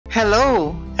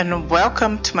Hello and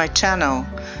welcome to my channel.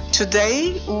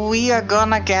 Today we are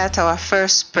gonna get our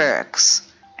first perks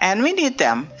and we need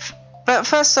them. But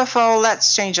first of all,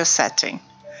 let's change a setting.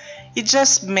 It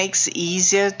just makes it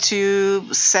easier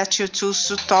to set your tools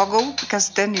to toggle because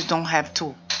then you don't have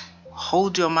to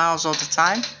hold your mouse all the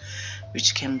time,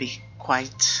 which can be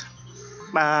quite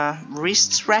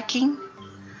wrist wracking.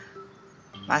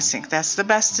 I think that's the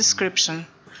best description.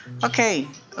 Okay,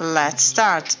 let's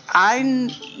start. I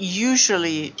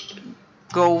usually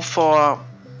go for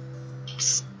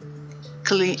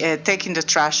taking the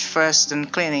trash first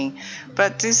and cleaning,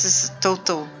 but this is a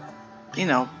total,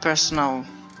 personal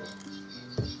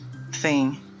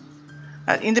thing.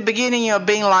 In the beginning, your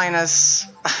bin liners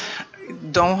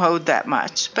don't hold that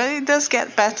much, but it does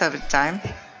get better with time.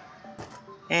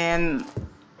 And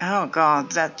oh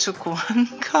god, that took one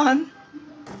gun.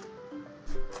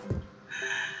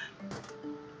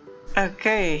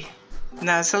 Okay,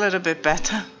 now it's a little bit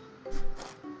better.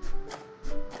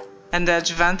 And the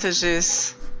advantage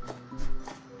is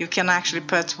you can actually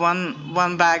put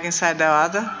one bag inside the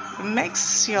other. It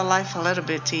makes your life a little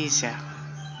bit easier.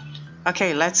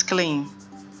 Okay, let's clean.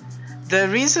 The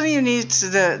reason you need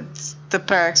the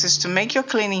perks is to make your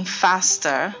cleaning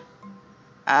faster.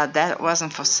 That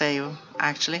wasn't for sale,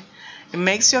 actually. It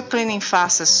makes your cleaning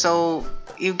faster so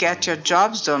you get your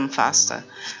jobs done faster.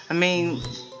 I mean,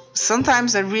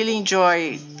 sometimes I really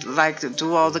enjoy to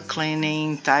do all the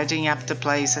cleaning, tidying up the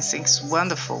place. I think it's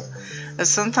wonderful. And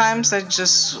sometimes I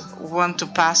just want to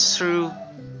pass through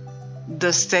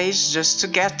the stage just to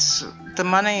get the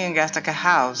money and get a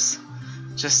house.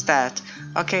 Just that.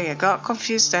 Okay, I got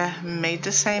confused there. Made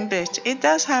the same bit. It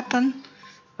does happen,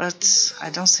 but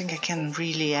I don't think I can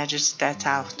really edit that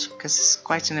out because it's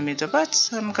quite in the middle, but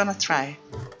I'm gonna try.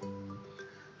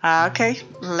 Okay,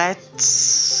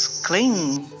 let's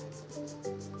clean.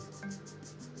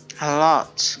 A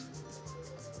lot.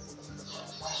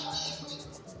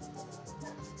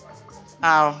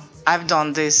 I've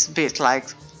done this bit like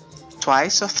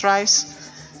twice or thrice,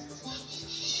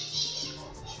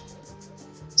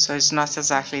 so it's not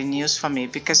exactly news for me,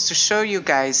 because to show you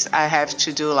guys I have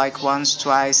to do like once,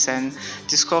 twice and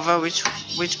discover which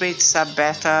bits are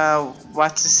better,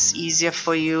 what is easier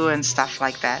for you and stuff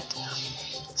like that.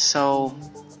 So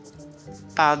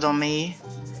pardon me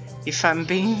if I'm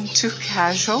being too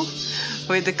casual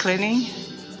with the cleaning.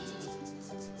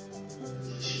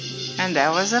 And that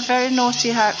was a very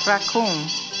naughty raccoon.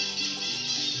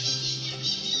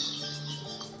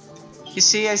 You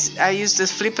see, I use the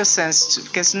flipper sense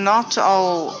because not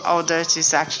all dirt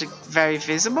is actually very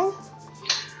visible.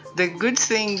 The good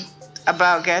thing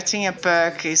about getting a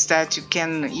perk is that you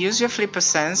can use your flipper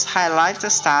sense, highlight the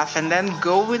stuff, and then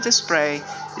go with the spray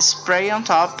on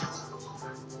top.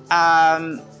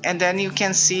 And then you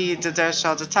can see the dirt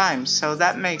all the time, so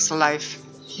that makes life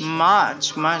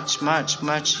much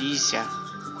easier.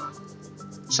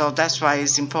 So that's why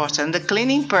it's important. The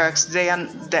cleaning perks, they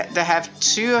have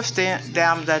two of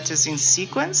them that is in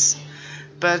sequence,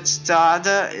 but the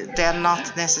other, they're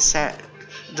not necessary.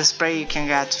 The spray you can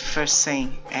get first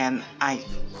thing, and I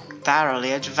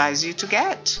thoroughly advise you to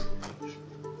get.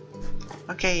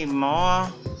 Okay, more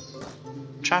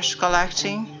trash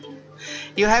collecting.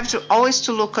 You have to always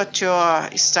look at your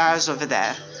stars over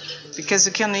there, because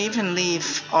you can even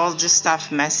leave all this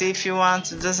stuff messy if you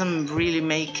want. It doesn't really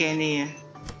make any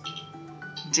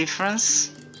difference.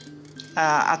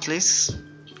 At least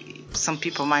some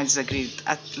people might disagree.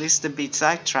 At least the bits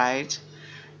I tried,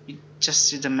 you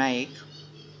just didn't make.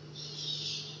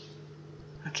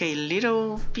 Okay,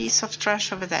 little piece of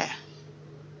trash over there.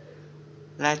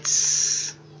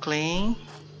 Let's clean.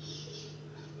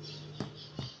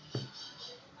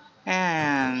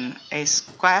 And it's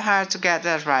quite hard to get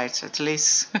that right, at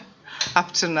least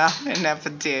up to now I never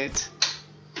did.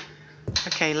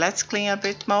 Okay, let's clean a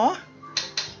bit more.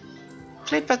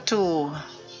 Flipper tool.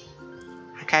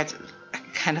 I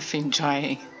kind of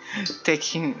enjoying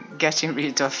getting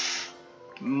rid of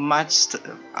much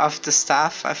of the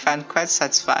stuff. I find quite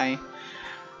satisfying.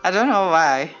 I don't know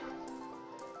why,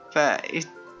 but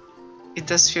it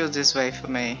does feel this way for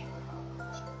me.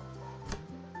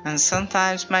 And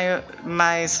sometimes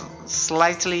my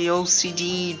slightly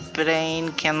OCD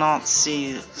brain cannot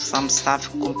see some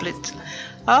stuff complete.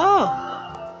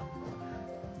 Oh,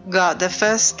 got the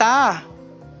first star.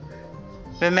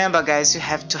 Remember guys, you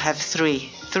have to have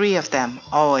three of them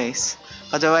always,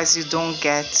 otherwise you don't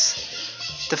get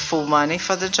the full money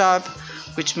for the job,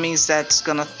 which means that it's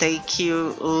gonna take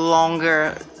you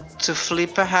longer to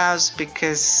flip a house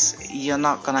because you're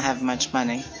not gonna have much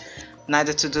money.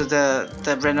 neither to do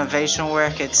the renovation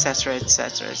work, etc,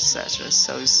 etc, etc.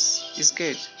 So it's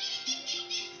good.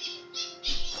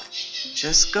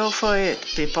 Just go for it,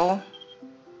 people.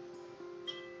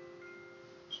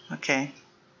 Okay.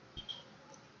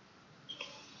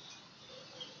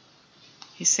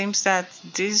 It seems that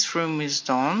this room is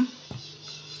done-ish.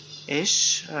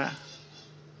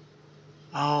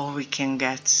 Oh, we can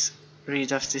get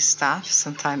rid of this stuff.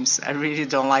 Sometimes I really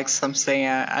don't like something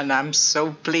and I'm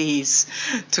so pleased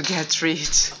to get rid.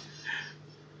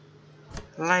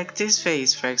 Like this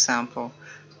vase, for example.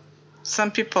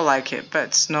 Some people like it, but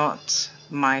it's not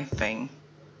my thing.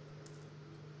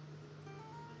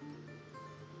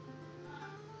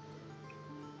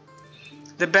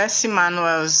 The Bessie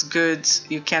manual is good,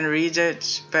 you can read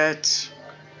it, but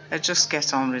I just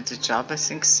get on with the job. I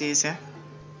think it's easier.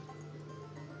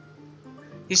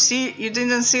 You see, you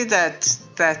didn't see that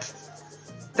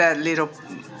little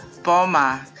paw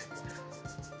mark.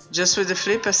 Just with the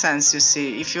flipper sense, you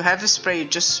see, if you have a spray, you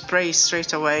just spray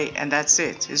straight away and that's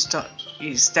it. It's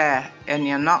there and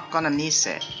you're not gonna miss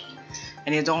it.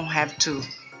 And you don't have to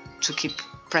keep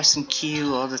pressing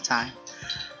Q all the time.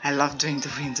 I love doing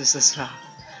the windows as well.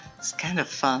 It's kind of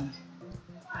fun.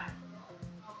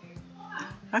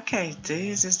 Okay,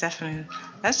 this is definitely...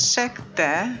 Let's check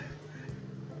there.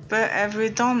 But have we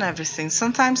done everything?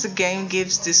 Sometimes the game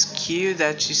gives this cue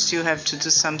that you still have to do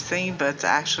something, but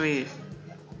actually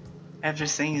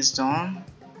everything is done.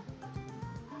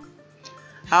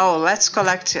 Oh, let's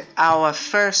collect our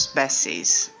first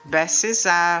Bessies. Bessies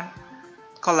are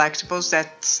collectibles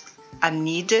that are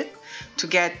needed to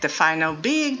get the final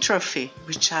big trophy,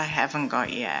 which I haven't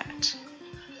got yet.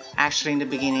 Actually, in the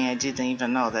beginning I didn't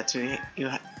even know that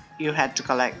you had to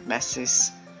collect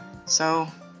Bessies. So,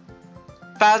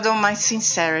 pardon my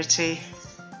sincerity.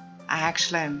 I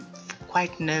actually am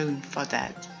quite known for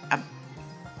that.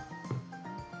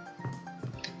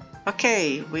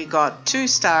 Okay, we got 2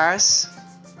 stars.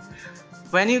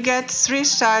 When you get 3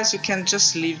 stars, you can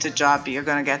just leave the job. You're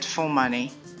gonna get full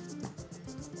money.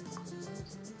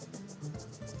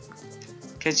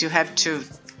 Because you have to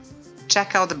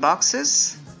check out the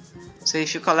boxes. So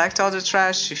if you collect all the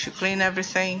trash, if you clean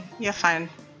everything, you're fine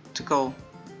to go.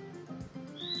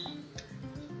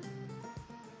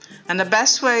 And the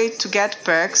best way to get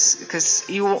perks, because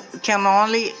you can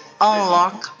only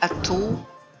unlock a tool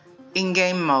in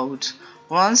game mode.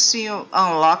 Once you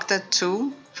unlock that tool,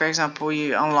 for example,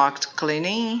 you unlocked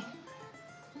cleaning,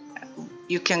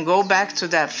 you can go back to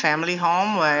that family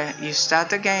home where you start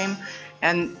the game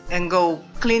and go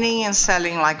cleaning and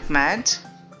selling like mad.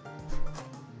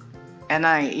 And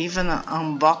I even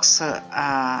unbox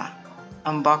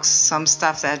some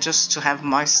stuff there just to have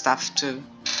more stuff to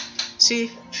see,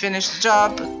 finish the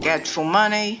job, get full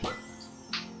money,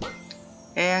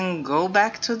 and go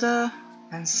back to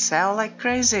and sell like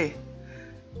crazy.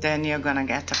 Then you're gonna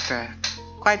get a perk.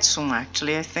 Quite soon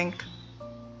actually, I think.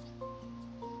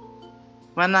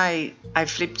 When I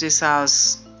flip this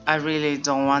house, I really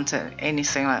don't want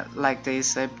anything like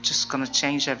this. I'm just gonna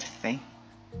change everything.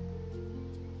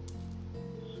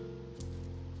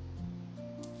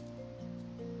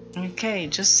 Okay,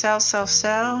 just sell,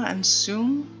 and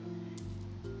soon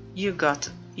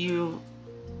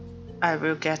I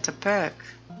will get a perk.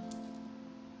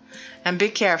 And be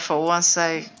careful once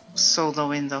I sold the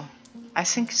window. I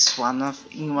think it's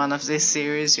in one of these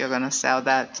series you're gonna sell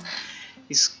that.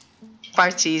 It's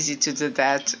quite easy to do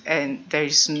that, and there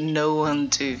is no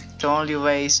undo. The only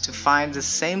way is to find the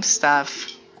same stuff.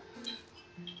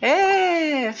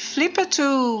 Hey, flipper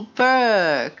tool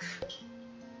perk.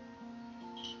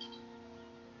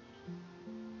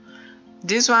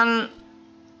 This one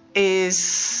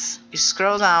is, you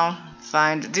scroll down,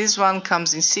 find this one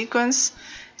comes in sequence,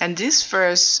 and this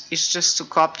first is just to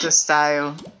copy the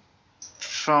style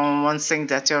from one thing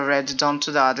that you already done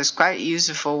to the other. It's quite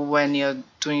useful when you're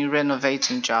doing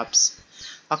renovating jobs.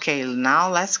 Okay,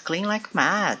 now let's clean like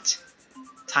mad.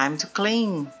 Time to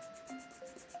clean.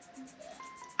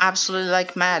 Absolutely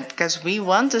like mad, because we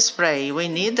want the spray. We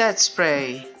need that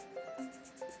spray.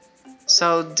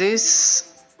 So this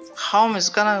home is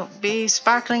gonna be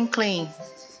sparkling clean.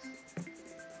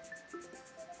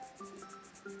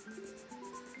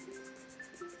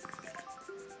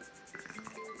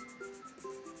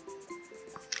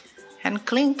 And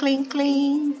clean, clean,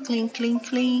 clean, clean, clean,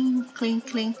 clean, clean,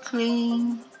 clean,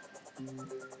 clean.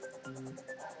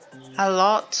 A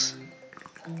lot.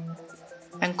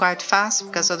 And quite fast,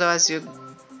 because otherwise you're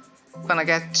gonna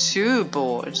get too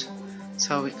bored.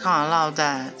 So we can't allow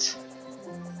that.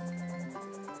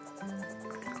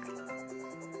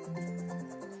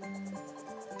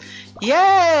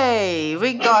 Yay!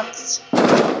 We got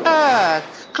perk,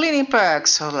 cleaning perk.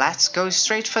 So let's go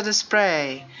straight for the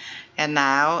spray. And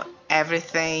now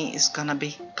everything is gonna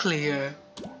be clear.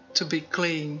 to be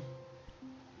clean.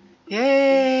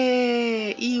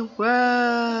 Yay! It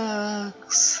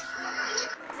works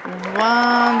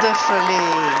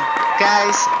wonderfully.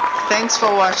 Guys, thanks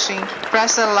for watching.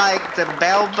 Press the like, the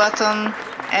bell button,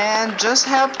 and just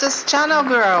help this channel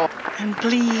grow. And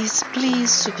please,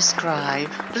 please subscribe.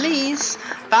 Please.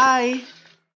 Bye.